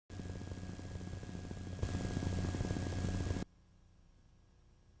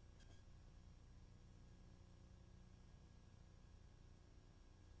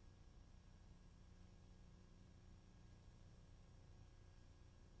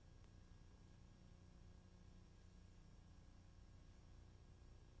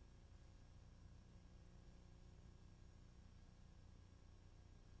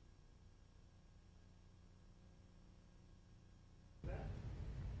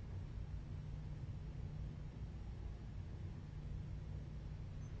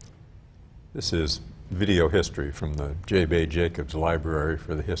This is video history from the J. Bay Jacobs Library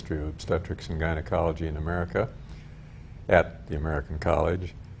for the History of Obstetrics and Gynecology in America at the American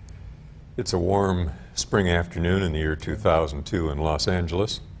College. It's a warm spring afternoon in the year 2002 in Los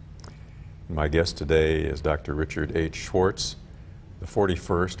Angeles. My guest today is Dr. Richard H. Schwarz, the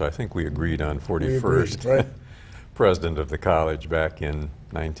 41st, I think we agreed on 41st, right? president of the college back in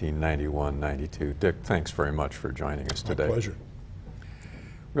 1991-92. Dick, thanks very much for joining us today. My pleasure.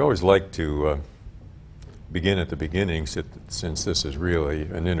 We always like to begin at the beginning, since this is really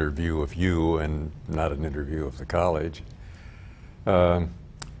an interview of you and not an interview of the college. Tell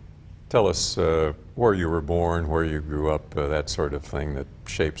us where you were born, where you grew up, that sort of thing that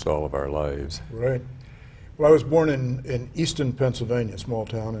shapes all of our lives. Right. Well, I was born in Easton, Pennsylvania, a small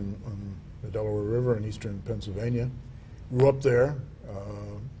town on the Delaware River in eastern Pennsylvania. Grew up there.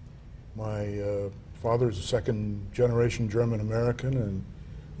 My father's a second-generation German-American and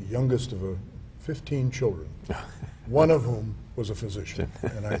the youngest of 15 children, one of whom was a physician.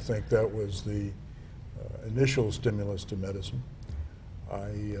 And I think that was the initial stimulus to medicine. I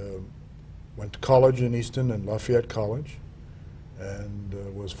went to college in Easton and Lafayette College,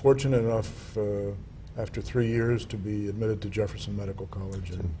 and was fortunate enough after 3 years to be admitted to Jefferson Medical College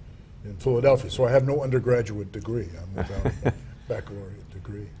in Philadelphia. So I have no undergraduate degree. I'm without a baccalaureate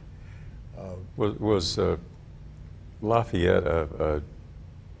degree. Was Lafayette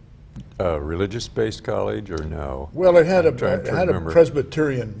a religious-based college or no? Well, it had a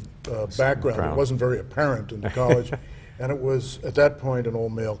Presbyterian background. It wasn't very apparent in the college, and it was at that point an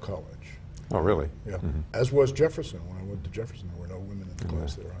all-male college. Oh, really? Yeah. Mm-hmm. As was Jefferson. When I went to Jefferson, there were no women in the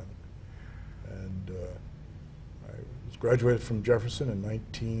class there either. And I was graduated from Jefferson in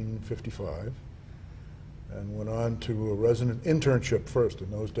 1955, and went on to a resident internship first.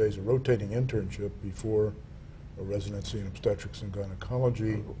 In those days, a rotating internship before a residency in obstetrics and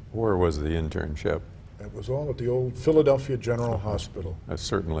gynecology. Where was the internship? It was all at the old Philadelphia General Hospital. That's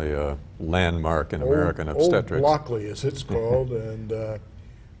certainly a landmark in American obstetrics. Old Blockley, as it's called, and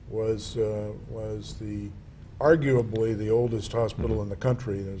was arguably the oldest hospital in the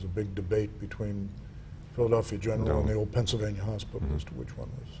country. There's a big debate between Philadelphia General and the old Pennsylvania Hospital as to which one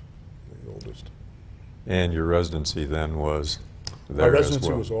was the oldest. And your residency then was there as well? My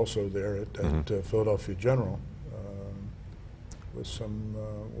residency was also there at Philadelphia General. With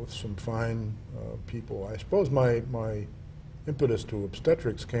some fine people. I suppose my impetus to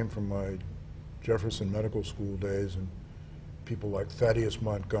obstetrics came from my Jefferson Medical School days and people like Thaddeus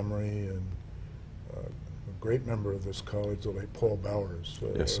Montgomery and a great member of this college, the late Paul Bowers.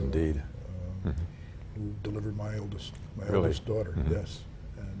 Yes, indeed. Who delivered my eldest daughter. Mm-hmm. Yes,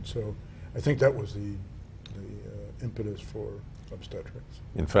 and so I think that was the impetus for obstetrics.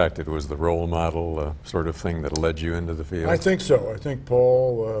 In fact, it was the role model sort of thing that led you into the field? I think so. I think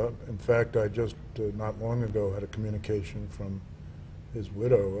Paul, in fact, I just not long ago had a communication from his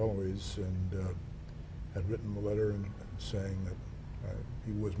widow, Eloise, and had written a letter saying that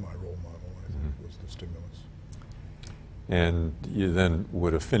he was my role model. I think was the stimulus. And you then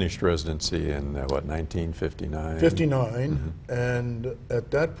would have finished residency in, what, 1959? 59, and at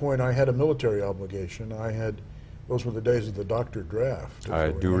that point I had a military obligation. Those were the days of the doctor draft.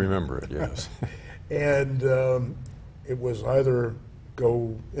 I do remember it, yes. And it was either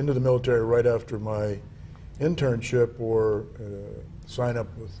go into the military right after my internship or sign up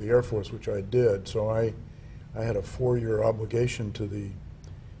with the Air Force, which I did. So I had a 4-year obligation to the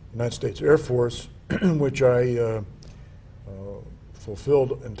United States Air Force, which I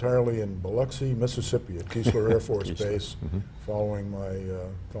fulfilled entirely in Biloxi, Mississippi, at Keesler Air Force Base, following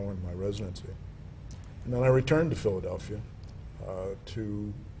my residency. And then I returned to Philadelphia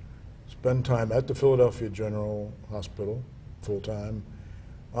to spend time at the Philadelphia General Hospital, full-time,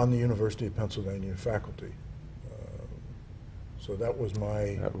 on the University of Pennsylvania faculty. So that was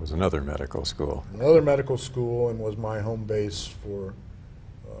my... That was another medical school. Another medical school, and was my home base for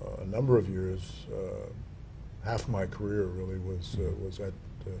a number of years. Half my career really was at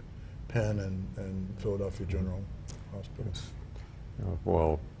Penn and Philadelphia General Hospital.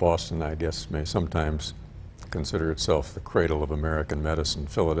 Well, Boston, I guess, may sometimes consider itself the cradle of American medicine.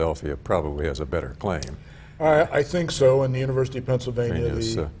 Philadelphia probably has a better claim. I think so, and the University of Pennsylvania,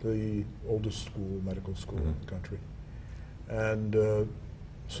 the oldest medical school in the country. And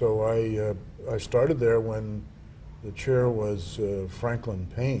so I started there when the chair was Franklin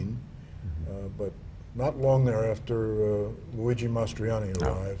Payne, but not long thereafter Luigi Mastriani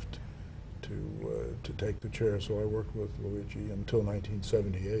arrived to take the chair, so I worked with Luigi until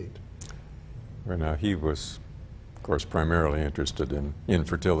 1978. Well, now, he was, of course, primarily interested in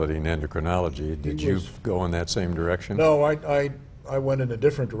infertility and endocrinology. Did you go in that same direction? No, I I went in a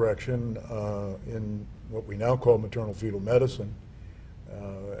different direction in what we now call maternal fetal medicine.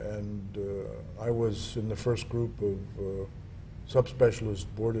 I was in the first group of subspecialists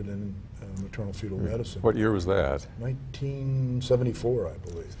boarded in maternal fetal medicine. What year was that? 1974, I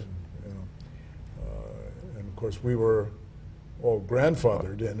believe. And of course, we were all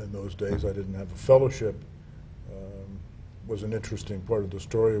grandfathered in those days. I didn't have a fellowship. Was an interesting part of the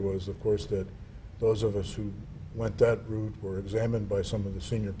story was, of course, that those of us who went that route were examined by some of the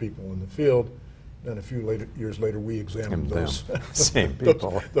senior people in the field. Then a few years later, we examined those same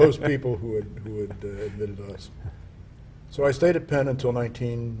people, those people who had admitted us. So I stayed at Penn until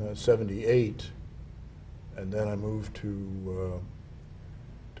 1978, and then I moved to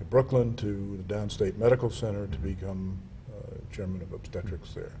Brooklyn to the Downstate Medical Center to become chairman of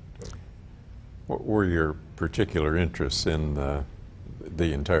obstetrics there. What were your particular interests in the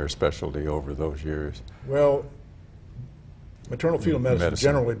entire specialty over those years? Well, maternal fetal medicine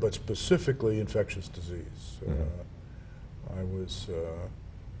generally, but specifically infectious disease. I was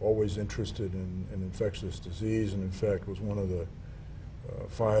always interested in infectious disease, and in fact was one of the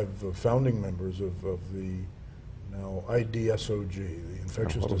 5 founding members of the now IDSOG, the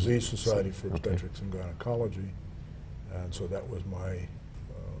Infectious Disease Society for Obstetrics and Gynecology, and so that was my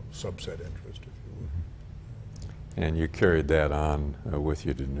subset interest, if you would. And you carried that on with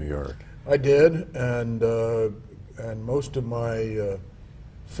you to New York? I did, and most of my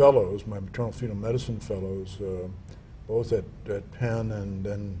fellows, my maternal fetal medicine fellows, both at Penn and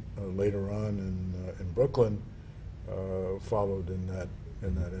then later on in Brooklyn, followed in that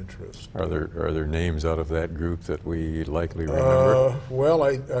interest. Are there names out of that group that we likely remember? Well,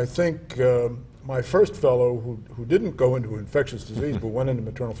 I think my first fellow who didn't go into infectious disease but went into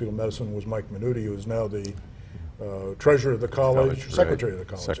maternal fetal medicine was Mike Minuti, who is now the treasurer of the college, secretary of the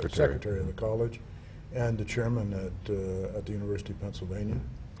college, secretary of the college, and the chairman at the University of Pennsylvania.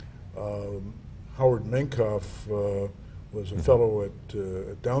 Howard Minkoff was a fellow at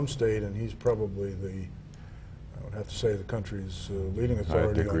Downstate, and he's probably I would have to say, the country's leading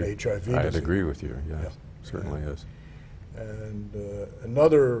authority on HIV disease. I'd agree with you, yes, certainly is. And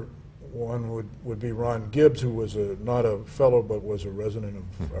another one would be Ron Gibbs, who was not a fellow but was a resident of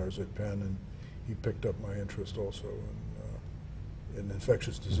ours at Penn, and he picked up my interest also in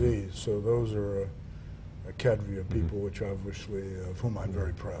infectious disease. So those are a cadre of people which obviously, of whom I'm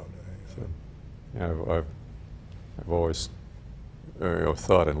very proud. I've always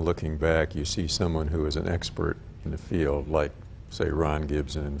thought, in looking back, you see someone who is an expert in the field, like, say, Ron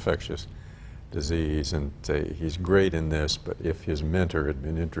Gibbs in infectious disease, and say he's great in this, but if his mentor had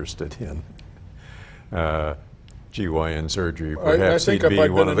been interested in GYN surgery, perhaps he'd be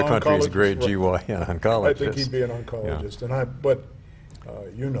one of the country's great GYN oncologists. I think he'd be an oncologist. Yeah. But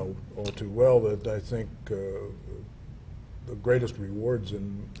you know all too well that I think the greatest rewards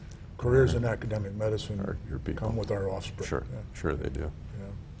in careers in academic medicine come with our offspring. Sure, sure they do. Yeah,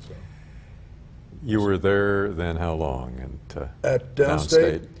 so. You were there then how long? At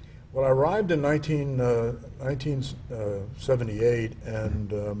Downstate? Well, I arrived in 1978,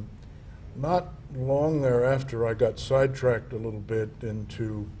 and not long thereafter I got sidetracked a little bit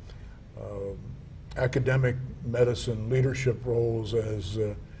into academic medicine leadership roles as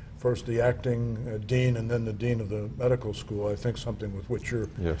first the acting dean and then the dean of the medical school. I think something with which you're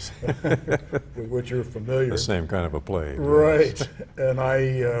with which you're familiar. The same kind of a play. Right, yes. And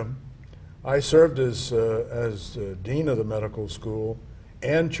I served as dean of the medical school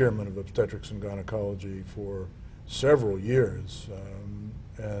and chairman of obstetrics and gynecology for several years,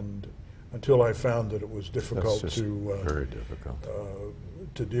 and until I found that it was difficult very difficult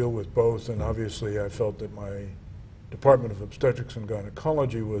to deal with both, and obviously I felt that my Department of Obstetrics and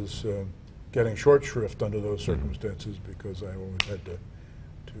Gynecology was getting short shrift under those circumstances because I always had to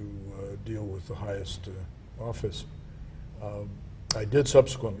deal with the highest office. I did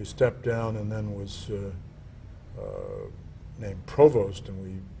subsequently step down and then was named provost,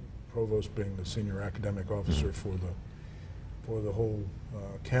 and provost being the senior academic officer for the whole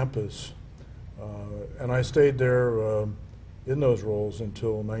campus, and I stayed there in those roles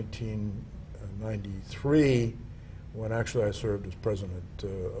until 1993, when actually I served as president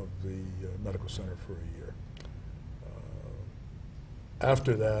of the medical center for a year.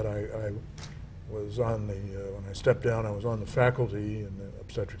 After that, I was on when I stepped down, I was on the faculty in the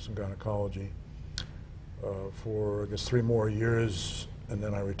obstetrics and gynecology for, I guess, 3 more years, and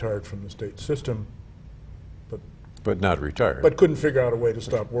then I retired from the state system. But not retired. But couldn't figure out a way to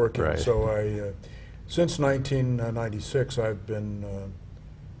stop working. Right. So since 1996, I've been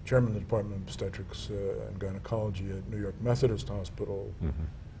chairman of the Department of Obstetrics and Gynecology at New York Methodist Hospital,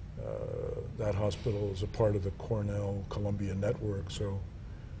 that hospital is a part of the Cornell-Columbia network, so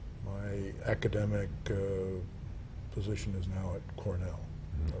my academic position is now at Cornell,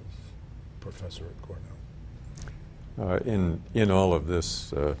 as professor at Cornell. In all of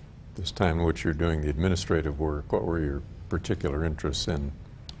this, this time in which you're doing the administrative work, what were your particular interests in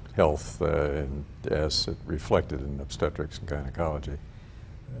health and as it reflected in obstetrics and gynecology?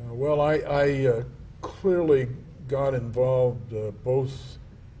 Well, I clearly got involved both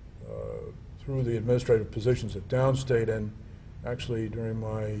through the administrative positions at Downstate and actually during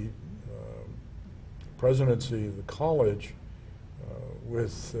my presidency of the college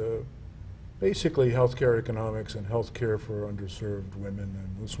with basically healthcare economics and healthcare for underserved women,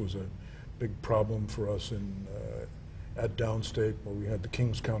 and this was a big problem for us at Downstate, where we had the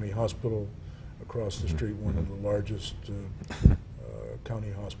Kings County Hospital across the street, one of the largest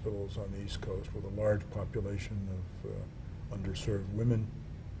county hospitals on the East Coast with a large population of underserved women.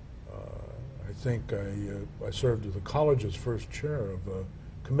 I think I served as the college's first chair of a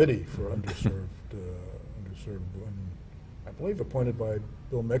committee for underserved women. I believe appointed by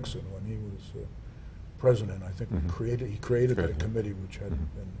Bill Mixon when he was president. I think he created that committee, which hadn't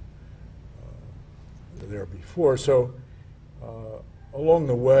been there before. So along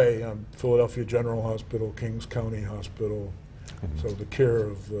the way, Philadelphia General Hospital, Kings County Hospital, so the care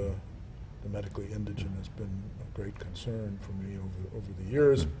of the medically indigent has been a great concern for me over the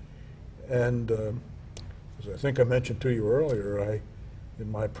years. And as I think I mentioned to you earlier,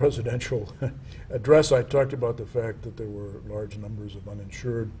 in my presidential address, I talked about the fact that there were large numbers of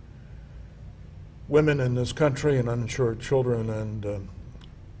uninsured women in this country and uninsured children, and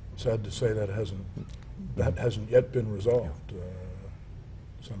sad to say that hasn't yet been resolved.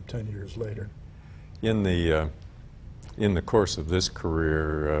 Some 10 years later. In the course of this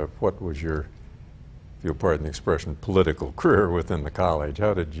career, what was your, if you'll pardon the expression, political career within the college?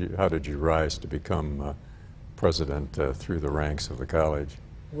 How did you rise to become president through the ranks of the college?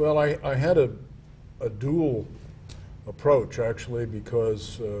 Well, I had a dual approach, actually,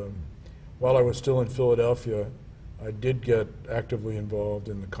 because while I was still in Philadelphia, I did get actively involved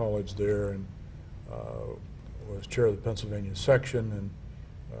in the college there and was chair of the Pennsylvania section and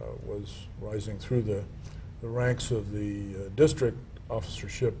was rising through the ranks of the district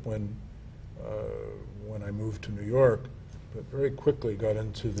officership when I moved to New York, but very quickly got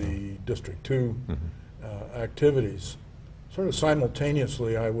into the District 2 activities. Sort of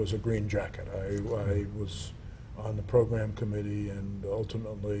simultaneously, I was a green jacket. I was on the program committee and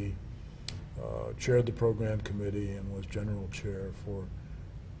ultimately chaired the program committee and was general chair for,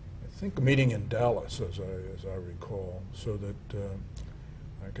 I think, a meeting in Dallas, as I recall, so that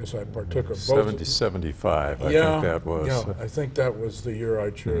I guess I partook of both. 75, I think that was. Yeah, I think that was the year I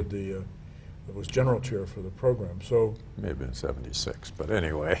chaired I was general chair for the program. So maybe in 76, but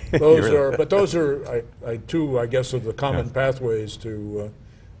anyway. those are two, I guess, of the common pathways to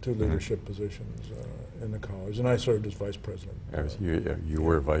leadership positions in the college, and I served as vice president. You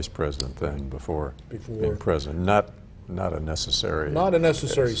were vice president then before being president. Not a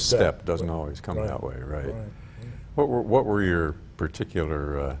necessary step. Doesn't always come that way, right? What were your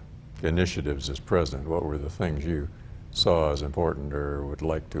particular initiatives as president? What were the things you saw as important or would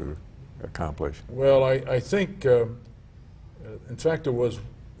like to accomplish? Well, I think, in fact, there was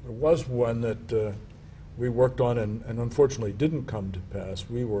one that we worked on and unfortunately didn't come to pass.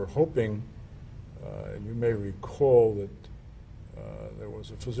 We were hoping, you may recall that there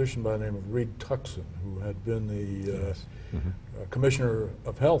was a physician by the name of Reed Tuckson who had been the Commissioner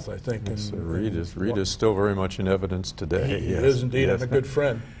of Health, I think. Yes, Reed is still very much in evidence today. He is indeed, and a good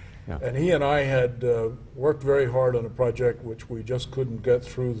friend. Yeah. And he and I had worked very hard on a project which we just couldn't get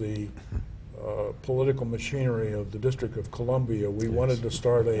through the political machinery of the District of Columbia. We wanted to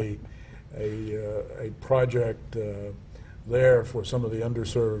start a project there for some of the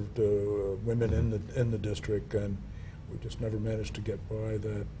underserved women in the district, and we just never managed to get by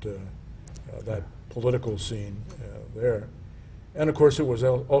that political scene there. And of course, it was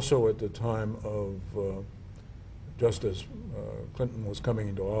also at the time of just as Clinton was coming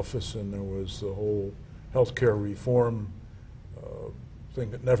into office, and there was the whole health care reform thing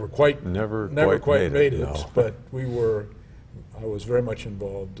that never quite made it. No. But I was very much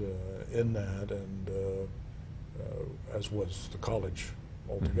involved in that, and as was the college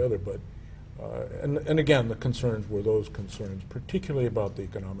altogether. But and again, the concerns were those concerns, particularly about the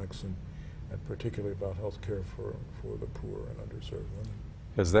economics and particularly about health care for the poor and underserved women.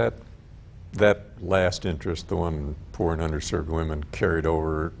 Has that last interest, the one in poor and underserved women, carried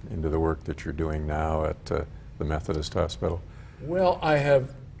over into the work that you're doing now at the Methodist Hospital? Well, I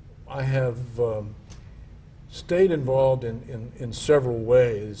have stayed involved in several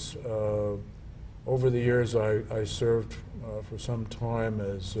ways. Over the years, I served for some time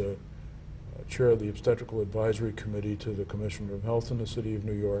as chair of the Obstetrical Advisory Committee to the Commissioner of Health in the City of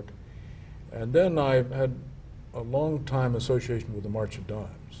New York. And then I had a long time association with the March of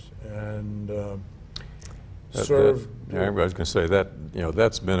Dimes, and served. I was going to say that, you know,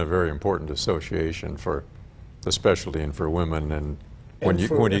 that's been a very important association for the specialty and for women. And when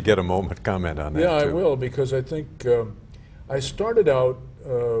you get a moment, comment on that. Yeah, too. I will, because I think I started out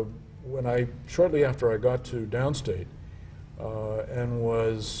shortly after I got to downstate, and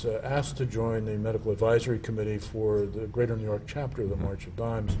was asked to join the Medical Advisory Committee for the Greater New York chapter of the March of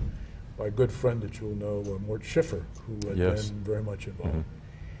Dimes by a good friend that you'll know, Mort Schiffer, who had been very much involved.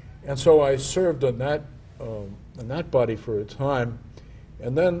 And so I served on that body for a time,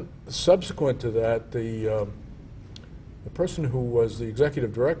 and then subsequent to that, the person who was the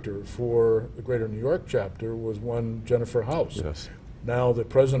executive director for the Greater New York chapter was one Jennifer House, now the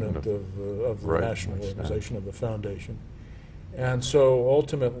president of the national organization of the foundation. And so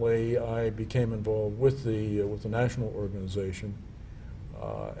ultimately, I became involved with the national organization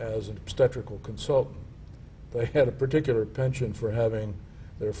as an obstetrical consultant. They had a particular penchant for having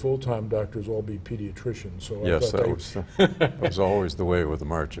their full-time doctors all be pediatricians. So yes, that was always the way with the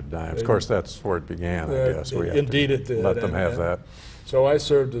March of Dimes. Of course, that's where it began, I guess. Indeed it did. Let them have that. So I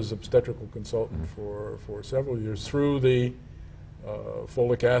served as obstetrical consultant for several years through the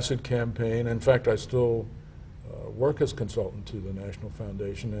folic acid campaign. In fact, I still work as consultant to the National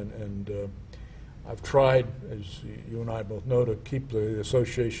Foundation, and I've tried, as you and I both know, to keep the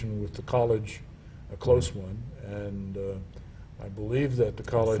association with the college a close one, and I believe that the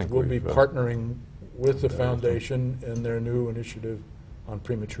college will be partnering with the foundation in their new initiative on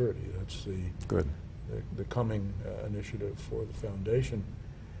prematurity. That's the coming initiative for the foundation,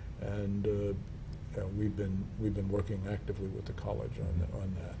 and we've been working actively with the college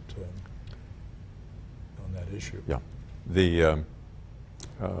on that issue. Yeah, the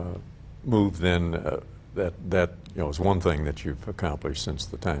move then that is one thing that you've accomplished since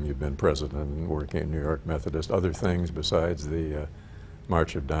the time you've been president and working at New York Methodist. Other things besides the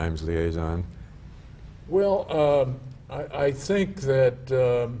March of Dimes liaison? Well, I think that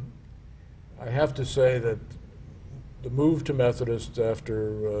I have to say that the move to Methodist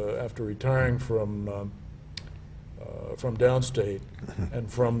after retiring from downstate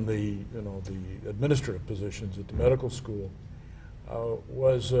and from the administrative positions at the medical school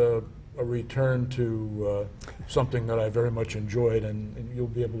was a return to something that I very much enjoyed, and you'll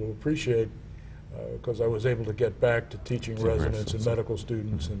be able to appreciate because I was able to get back to teaching residents and medical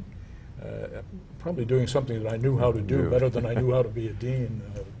students, and probably doing something that I knew how to do better than I knew how to be a dean.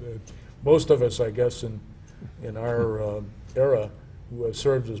 Most of us, I guess, in our era who have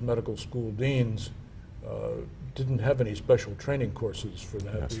served as medical school deans didn't have any special training courses for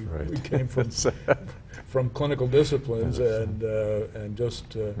that. We came from clinical disciplines and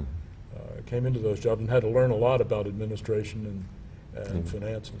just came into those jobs and had to learn a lot about administration and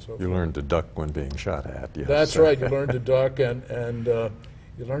finance and so forth. You learned to duck when being shot at. Yes. That's right. You learned to duck, and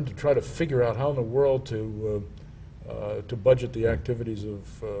you learned to try to figure out how in the world to budget the activities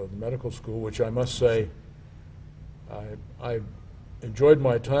of the medical school, which I must say I enjoyed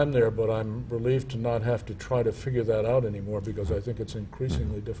my time there, but I'm relieved to not have to try to figure that out anymore, because I think it's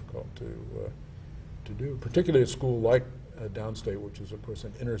increasingly difficult to do, particularly a school like downstate, which is, of course,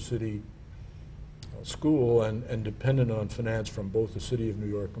 an inner city school and dependent on finance from both the city of New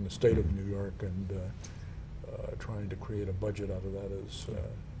York and the state of New York, and trying to create a budget out of that is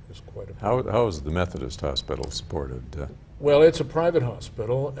quite a problem. How is the Methodist Hospital supported? Well, it's a private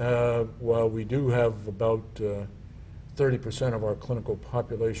hospital. While we do have about 30% of our clinical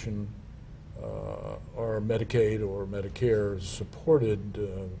population are Medicaid or Medicare supported.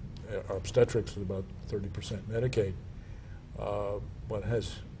 Our obstetrics is about 30% Medicaid, but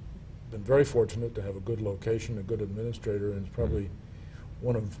has been very fortunate to have a good location, a good administrator, and it's probably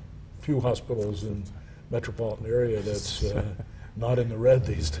one of few hospitals in metropolitan area that's not in the red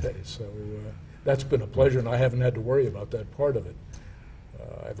these days. So that's been a pleasure, and I haven't had to worry about that part of it.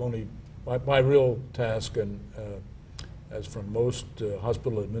 My real task, and as from most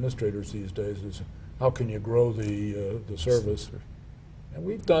hospital administrators these days, is how can you grow the service? And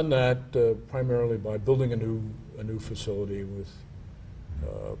we've done that primarily by building a new facility with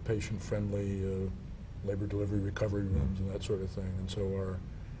patient-friendly labor delivery recovery rooms and that sort of thing. And so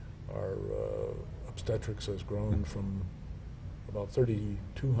our obstetrics has grown from about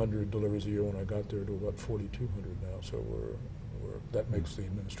 3,200 deliveries a year when I got there to about 4,200 now. So that makes the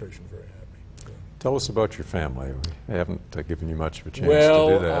administration very happy. Tell us about your family. I haven't given you much of a chance to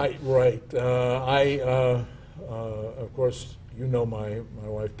do that. of course, you know my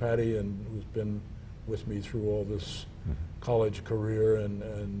wife Patty, and who's been with me through all this college career and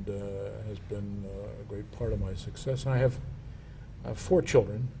has been a great part of my success. And I have 4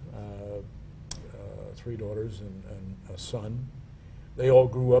 children, 3 daughters and a son. They all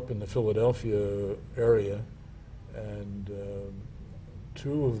grew up in the Philadelphia area, and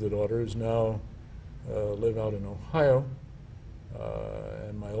 2 of the daughters now live out in Ohio,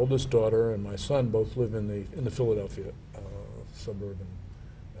 and my oldest daughter and my son both live in the Philadelphia suburban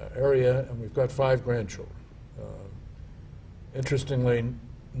area, and we've got 5 grandchildren. Interestingly,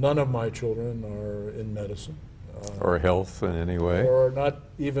 none of my children are in medicine. Or health in any way? Or not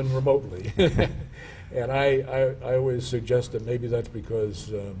even remotely. And I always suggest that maybe that's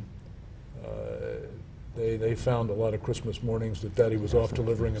because they found a lot of Christmas mornings that Daddy was off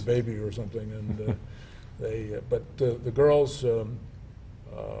delivering a baby or something, and but the girls are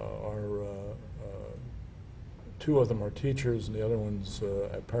 2 of them are teachers, and the other one's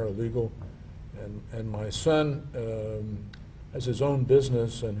a paralegal, and my son has his own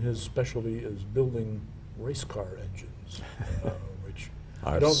business, and his specialty is building race car engines, which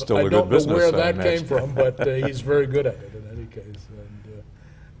I don't know where that came from, but he's very good at it in any case,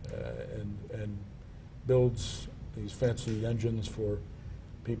 and builds these fancy engines for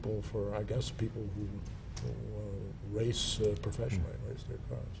people, I guess people who race professionally, race their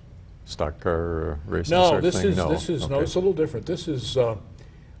cars. Stock car racing? No, sort of thing? this is Okay. no, it's a little different. This is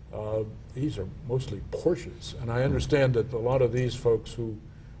these are mostly Porsches, and I understand that a lot of these folks who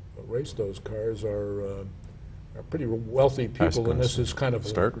race those cars are pretty wealthy people, and this is kind of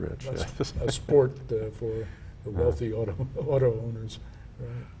start rich. a sport for the wealthy auto owners. Right.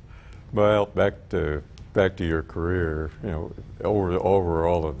 Well, back to your career. You know, over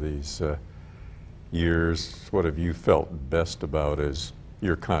all of these years, what have you felt best about as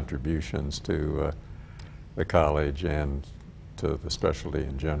your contributions to the college and to the specialty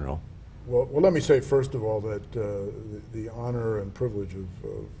in general? Well, let me say first of all that the honor and privilege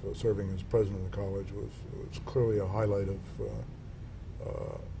of serving as president of the college was clearly a highlight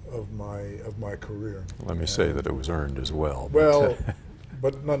of my career. Let me say that it was earned as well. Well,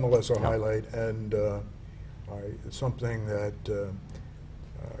 but nonetheless a highlight, and it's something that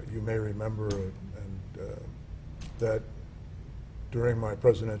you may remember, and that during my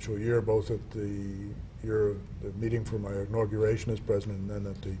presidential year, both at the meeting for my inauguration as president and then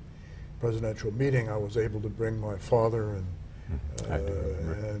at the presidential meeting, I was able to bring my father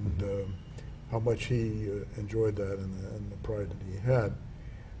and how much he enjoyed that and the pride that he had.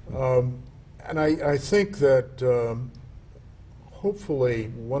 And I think that hopefully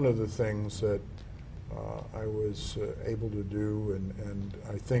one of the things that I was able to do, and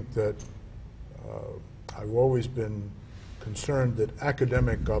I think that I've always been concerned that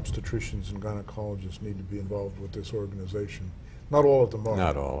academic obstetricians and gynecologists need to be involved with this organization. Not all of them are.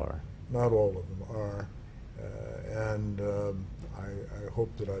 Not all are. Not all of them are. And I hope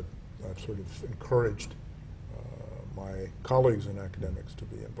that I've sort of encouraged my colleagues in academics to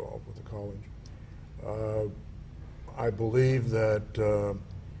be involved with the college. I believe that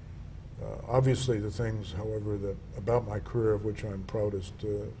obviously the things, however, that about my career of which I'm proudest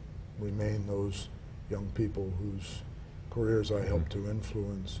remain those young people whose careers I helped to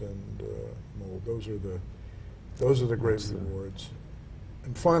influence and mold. Those are the great rewards.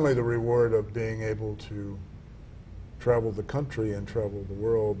 And finally, the reward of being able to travel the country and travel the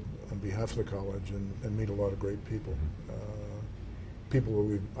world on behalf of the college and meet a lot of great people. People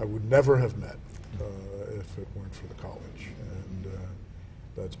who I would never have met if it weren't for the college. And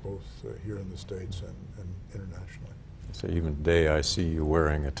that's both here in the States and internationally. So even today I see you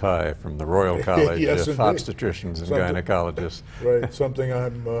wearing a tie from the Royal College Yes, of Obstetricians and Gynecologists. Right, something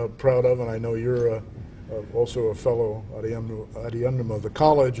I'm proud of, and I know you're also a fellow adiundum of the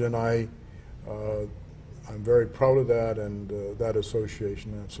college, and I'm very proud of that and that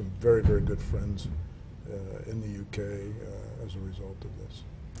association. I have some very, very good friends in the UK as a result of this.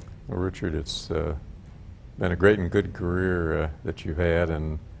 Well, Richard, it's been a great and good career that you've had,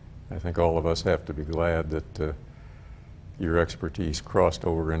 and I think all of us have to be glad that your expertise crossed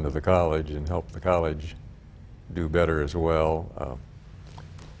over into the college and helped the college do better as well.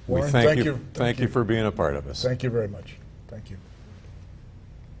 Warren, We thank you for being a part of us. Thank you very much. Thank you.